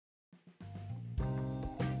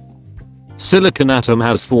Silicon atom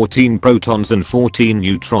has 14 protons and 14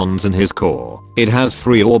 neutrons in his core. It has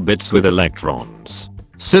 3 orbits with electrons.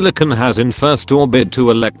 Silicon has in first orbit 2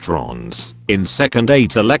 electrons, in second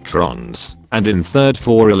 8 electrons, and in third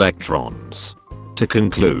 4 electrons. To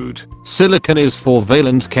conclude, silicon is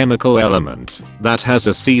 4-valent chemical element that has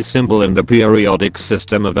a C symbol in the periodic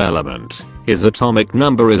system of element. His atomic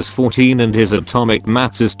number is 14 and his atomic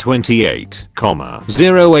mass is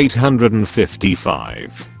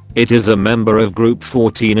 28,0855. It is a member of group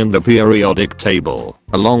 14 in the periodic table,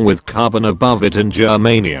 along with carbon above it and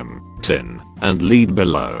germanium, tin, and lead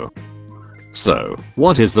below. So,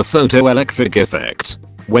 what is the photoelectric effect?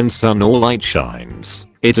 When sun or light shines,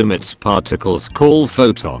 it emits particles called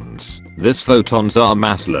photons. These photons are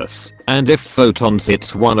massless, and if photons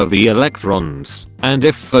hits one of the electrons, and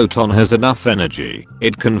if photon has enough energy,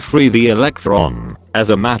 it can free the electron.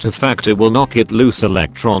 As a matter of fact, it will knock it loose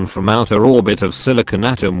electron from outer orbit of silicon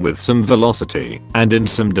atom with some velocity, and in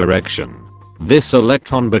some direction. This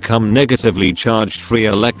electron become negatively charged free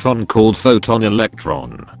electron called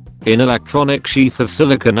photonelectron. In electronic sheath of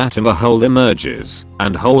silicon atom a hole emerges,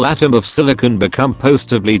 and whole atom of silicon become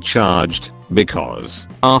positively charged, because,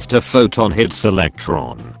 after photon hits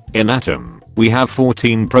electron, in atom, we have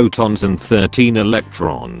 14 protons and 13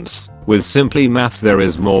 electrons. With simply math there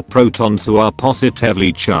is more protons who are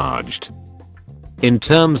positively charged. In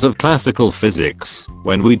terms of classical physics,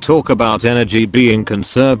 when we talk about energy being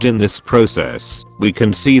conserved in this process, we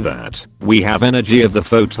can see that we have energy of the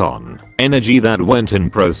photon, energy that went in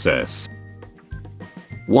process.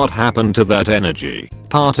 What happened to that energy?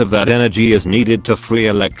 Part of that energy is needed to free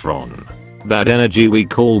electron. That energy we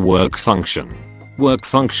call work function. Work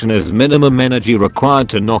function is minimum energy required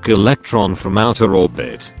to knock electron from outer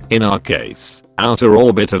orbit, in our case, outer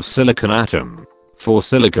orbit of silicon atom. For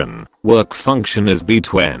silicon, work function is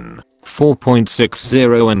between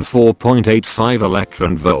 4.60 and 4.85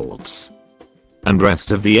 electron volts. And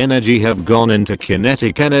rest of the energy have gone into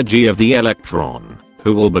kinetic energy of the electron,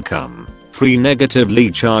 who will become free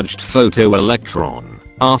negatively charged photoelectron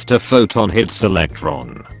after photon hits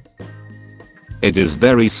electron. It is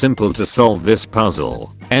very simple to solve this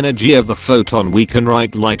puzzle. Energy of the photon we can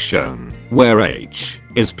write like shown, where h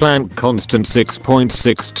is Planck constant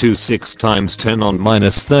 6.626 times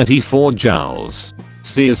 10⁻34 joules.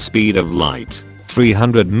 C is speed of light,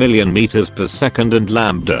 300 million meters per second, and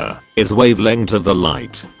lambda is wavelength of the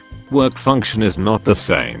light. Work function is not the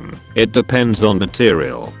same, it depends on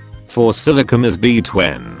material. For silicon is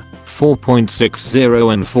between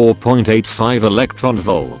 4.60 and 4.85 electron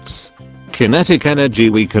volts. Kinetic energy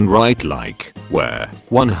we can write like, where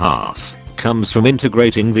 1/2 comes from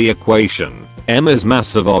integrating the equation. M is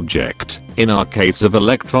mass of object, in our case of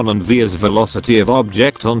electron, and V is velocity of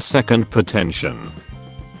object on second potential.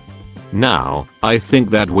 Now, I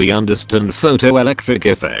think that we understand photoelectric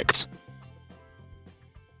effect.